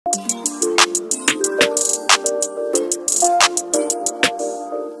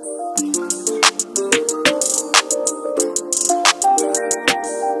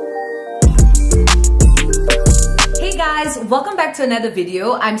welcome back to another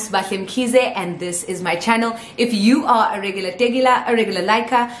video. I'm Sbahle and this is my channel. If you are a regular tegila, a regular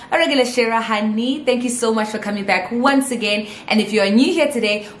liker, a regular sharer, honey, thank you so much for coming back once again. And if you are new here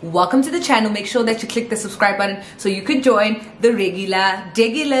today, welcome to the channel. Make sure that you click the subscribe button so you could join the regular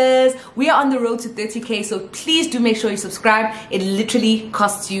tegilers. We are on the road to 30K, so please do make sure you subscribe. It literally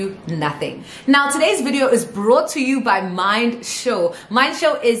costs you nothing. Now today's video is brought to you by Mindshow.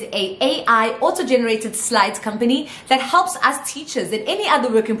 Mindshow is a AI auto-generated slides company that helps us teachers and any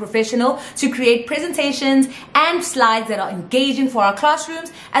other working professional to create presentations and slides that are engaging for our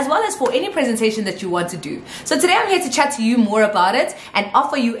classrooms, as well as for any presentation that you want to do. So today I'm here to chat to you more about it and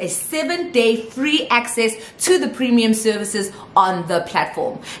offer you a 7-day free access to the premium services on the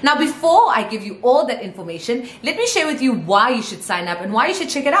platform. Now, before I give you all that information, let me share with you why you should sign up and why you should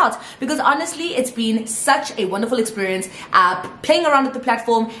check it out, because honestly, it's been such a wonderful experience playing around with the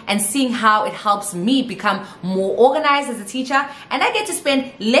platform and seeing how it helps me become more organized as a teacher, and I get to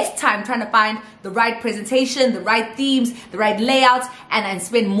spend less time trying to find the right presentation, the right themes, the right layouts, and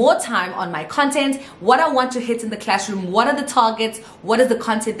spend more time on my content, what I want to hit in the classroom, what are the targets, what is the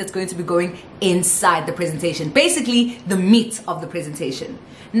content that's going to be going inside the presentation, basically the meat of the presentation.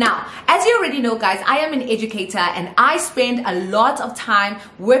 Now, as you already know, guys, I am an educator and I spend a lot of time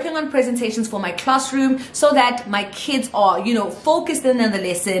working on presentations for my classroom so that my kids are, focused in on the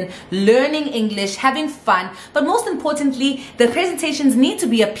lesson, learning English, having fun. But most importantly, the presentations need to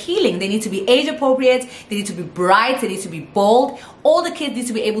be appealing. They need to be age appropriate. They need to be bright. They need to be bold. All the kids need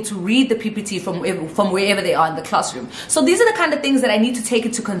to be able to read the PPT from wherever they are in the classroom. So these are the kind of things that I need to take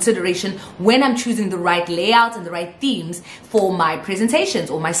into consideration when I'm choosing the right layout and the right themes for my presentations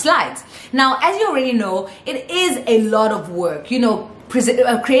or my slides. Now, as you already know, it is a lot of work.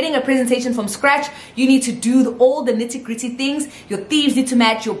 Creating a presentation from scratch, you need to do all the nitty-gritty things. Your themes need to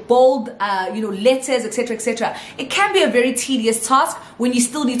match your bold, letters, etc., etc. It can be a very tedious task when you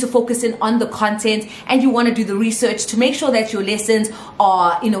still need to focus in on the content and you want to do the research to make sure that your lessons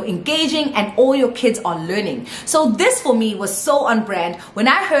are, engaging and all your kids are learning. So this for me was so on brand. When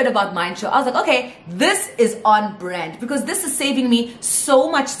I heard about Mindshow, I was like, okay, this is on brand because this is saving me so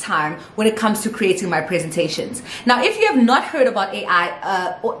much time when it comes to creating my presentations. Now, if you have not heard about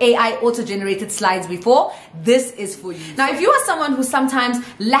AI auto-generated slides before, this is for you. Now, if you are someone who sometimes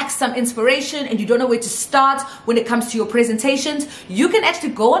lacks some inspiration and you don't know where to start when it comes to your presentations, you can actually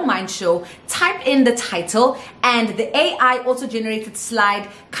go on Mindshow, type in the title, and the AI auto-generated slide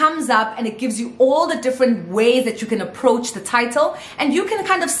comes up and it gives you all the different ways that you can approach the title, and you can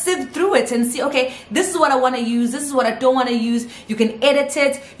kind of sift through it and see, okay, this is what I want to use, this is what I don't want to use. You can edit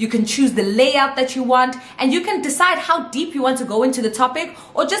it, you can choose the layout that you want, and you can decide how deep you want to go into the topic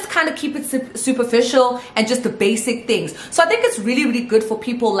or just kind of keep it superficial and just the basic things. So I think it's really, really good for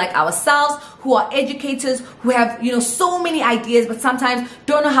people like ourselves who are educators, who have, so many ideas, but sometimes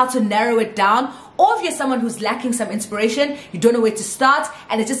don't know how to narrow it down. Or if you're someone who's lacking some inspiration, you don't know where to start,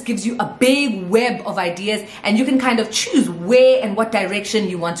 and it just gives you a big web of ideas and you can kind of choose where and what direction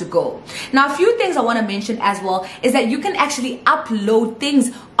you want to go. Now, a few things I want to mention as well is that you can actually upload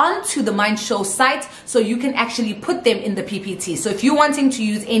things onto the Mindshow site, so you can actually put them in the PPT. So if you're wanting to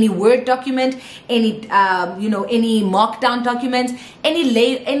use any Word document, any any Markdown document, any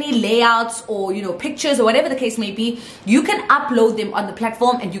layouts or pictures or whatever the case may be, you can upload them on the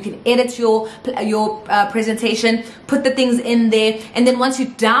platform and you can edit your presentation, put the things in there, and then once you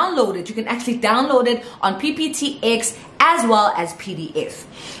download it, you can actually download it on PPTX as well as PDF.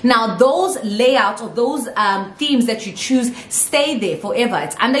 Now, those layouts or those themes that you choose stay there forever.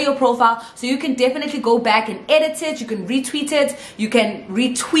 It's under your profile, so you can definitely go back and edit it. You can retweet it, you can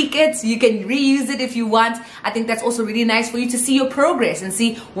retweak it, you can reuse it if you want. I think that's also really nice for you to see your progress and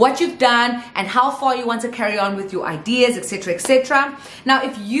see what you've done and how far you want to carry on with your ideas, etc., etc. Now,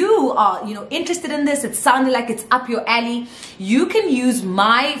 if you are interested in this, it sounded like it's up your alley, you can use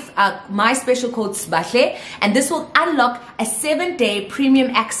my special code Sbahle, and this will unlock a 7-day premium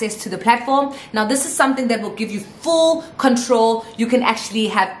access to the platform. Now, this is something that will give you full control. You can actually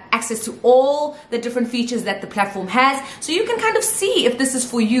have access to all the different features that the platform has, so you can kind of see if this is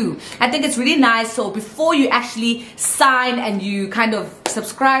for you. I think it's really nice, so before you actually sign and you kind of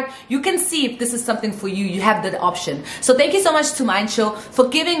subscribe, you can see if this is something for you. You have that option. So thank you so much to Mindshow for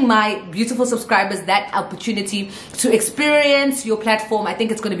giving my beautiful subscribers that opportunity to experience your platform. I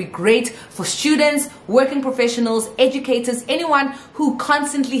think it's going to be great for students, working professionals, educators, anyone who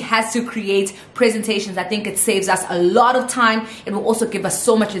constantly has to create presentations. I think it saves us a lot of time. It will also give us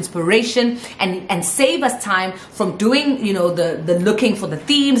so much inspiration and save us time from doing the looking for the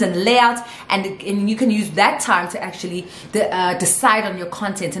themes and layouts, and you can use that time to actually decide on your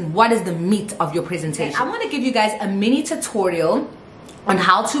content and what is the meat of your presentation. I want to give you guys a mini tutorial on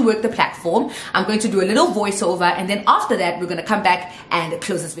how to work the platform. I'm going to do a little voiceover, and then after that, we're going to come back and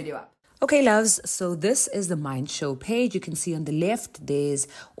close this video up. Okay, loves, so this is the Mindshow page. You can see on the left, there's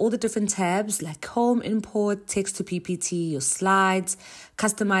all the different tabs like home, import, text to PPT, your slides,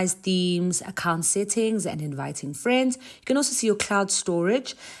 customized themes, account settings, and inviting friends. You can also see your cloud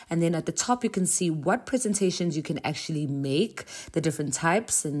storage. And then at the top, you can see what presentations you can actually make, the different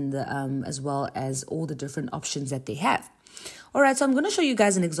types, and as well as all the different options that they have. All right, so I'm going to show you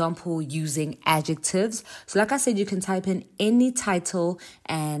guys an example using adjectives. So like I said, you can type in any title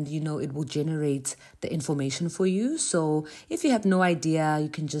and, it will generate the information for you. So if you have no idea, you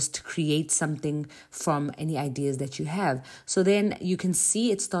can just create something from any ideas that you have. So then you can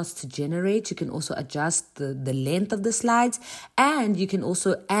see it starts to generate. You can also adjust the length of the slides, and you can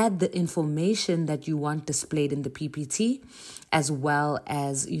also add the information that you want displayed in the PPT, as well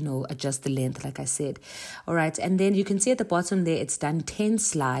as, adjust the length, like I said. All right. And then you can see at the bottom there, it's done 10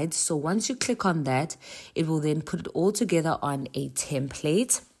 slides. So once you click on that, it will then put it all together on a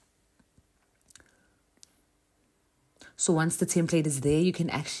template. So once the template is there, you can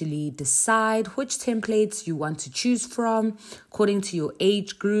actually decide which templates you want to choose from according to your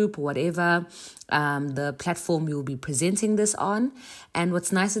age group, whatever the platform you'll be presenting this on. And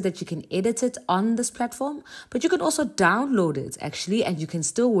what's nice is that you can edit it on this platform, but you can also download it actually, and you can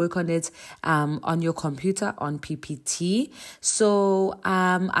still work on it on your computer on PPT. So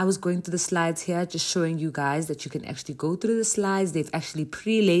I was going through the slides here, just showing you guys that you can actually go through the slides. They've actually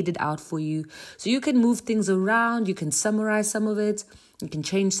pre-laid it out for you. So you can move things around, you can summarize some of it, you can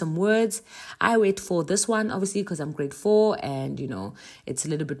change some words. I wait for this one, obviously, because I'm grade 4 and, it's a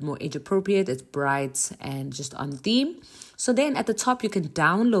little bit more age appropriate. It's bright and just on theme. So then at the top, you can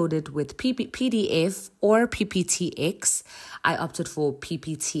download it with PDF or PPTX. I opted for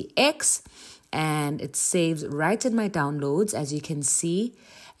PPTX, and it saves right in my downloads, as you can see.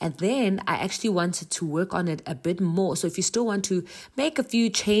 And then I actually wanted to work on it a bit more. So if you still want to make a few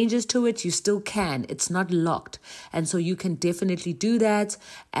changes to it, you still can. It's not locked. And so you can definitely do that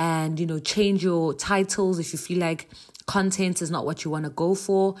and, change your titles if you feel like content is not what you want to go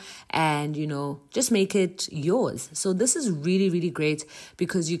for, and, just make it yours. So this is really, really great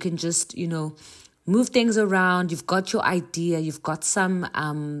because you can just, move things around. You've got your idea, you've got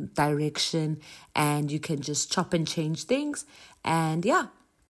some direction, and you can just chop and change things. And yeah.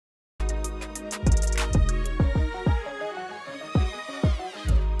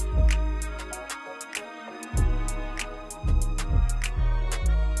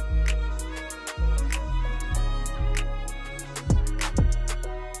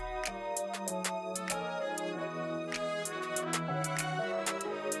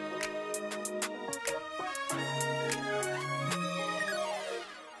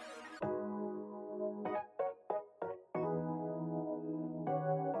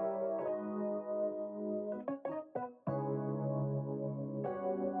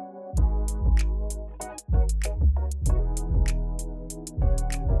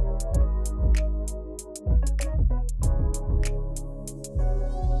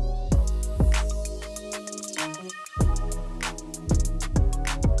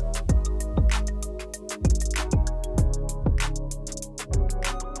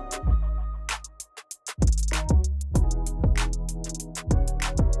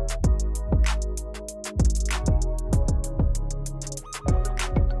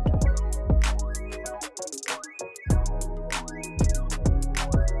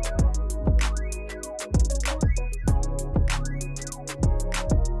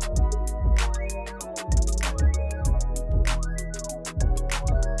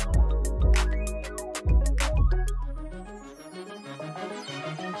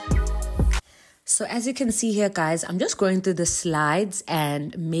 So as you can see here, guys, I'm just going through the slides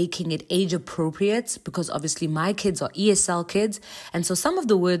and making it age appropriate because obviously my kids are ESL kids. And so some of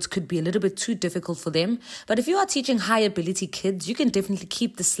the words could be a little bit too difficult for them. But if you are teaching high ability kids, you can definitely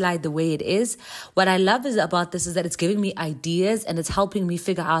keep the slide the way it is. What I love about this is that it's giving me ideas and it's helping me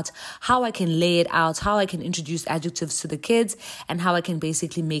figure out how I can lay it out, how I can introduce adjectives to the kids, and how I can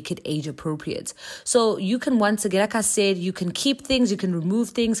basically make it age appropriate. So you can, once again, like I said, you can keep things, you can remove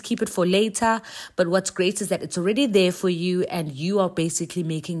things, keep it for later. But what's great is that it's already there for you and you are basically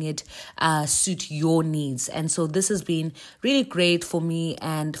making it suit your needs. And so this has been really great for me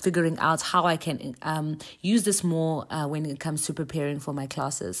and figuring out how I can use this more when it comes to preparing for my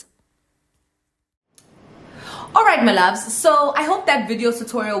classes. All right, my loves, so I hope that video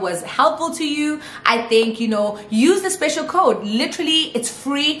tutorial was helpful to you. I think, use the special code. Literally, it's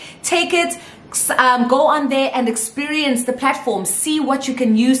free. Take it. go on there and experience the platform, see what you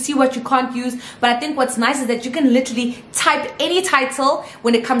can use, see what you can't use. But I think what's nice is that you can literally type any title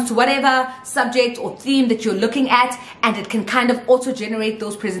when it comes to whatever subject or theme that you're looking at, and it can kind of auto generate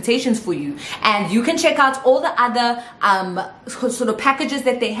those presentations for you. And you can check out all the other sort of packages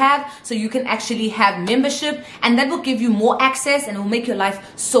that they have, so you can actually have membership, and that will give you more access and it will make your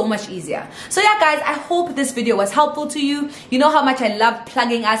life so much easier. So yeah guys, I hope this video was helpful to you. You know how much I love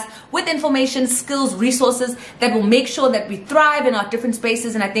plugging us with information, skills, resources that will make sure that we thrive in our different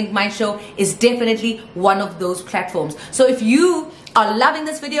spaces, and I think Mindshow is definitely one of those platforms. So if you are loving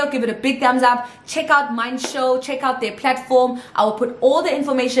this video, give it a big thumbs up. Check out Mindshow, check out their platform. I will put all the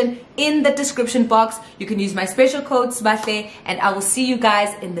information in the description box. You can use my special code Sbahle, and I will see you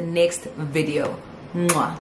guys in the next video. Mwah.